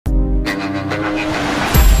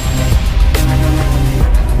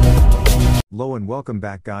Hello and welcome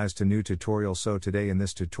back guys to new tutorial. So today in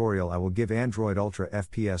this tutorial I will give Android Ultra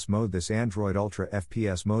FPS mode. This Android Ultra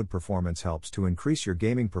FPS mode performance helps to increase your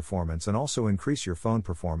gaming performance and also increase your phone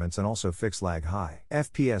performance and also fix lag high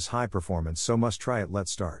FPS high performance, so must try it.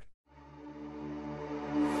 Let's start.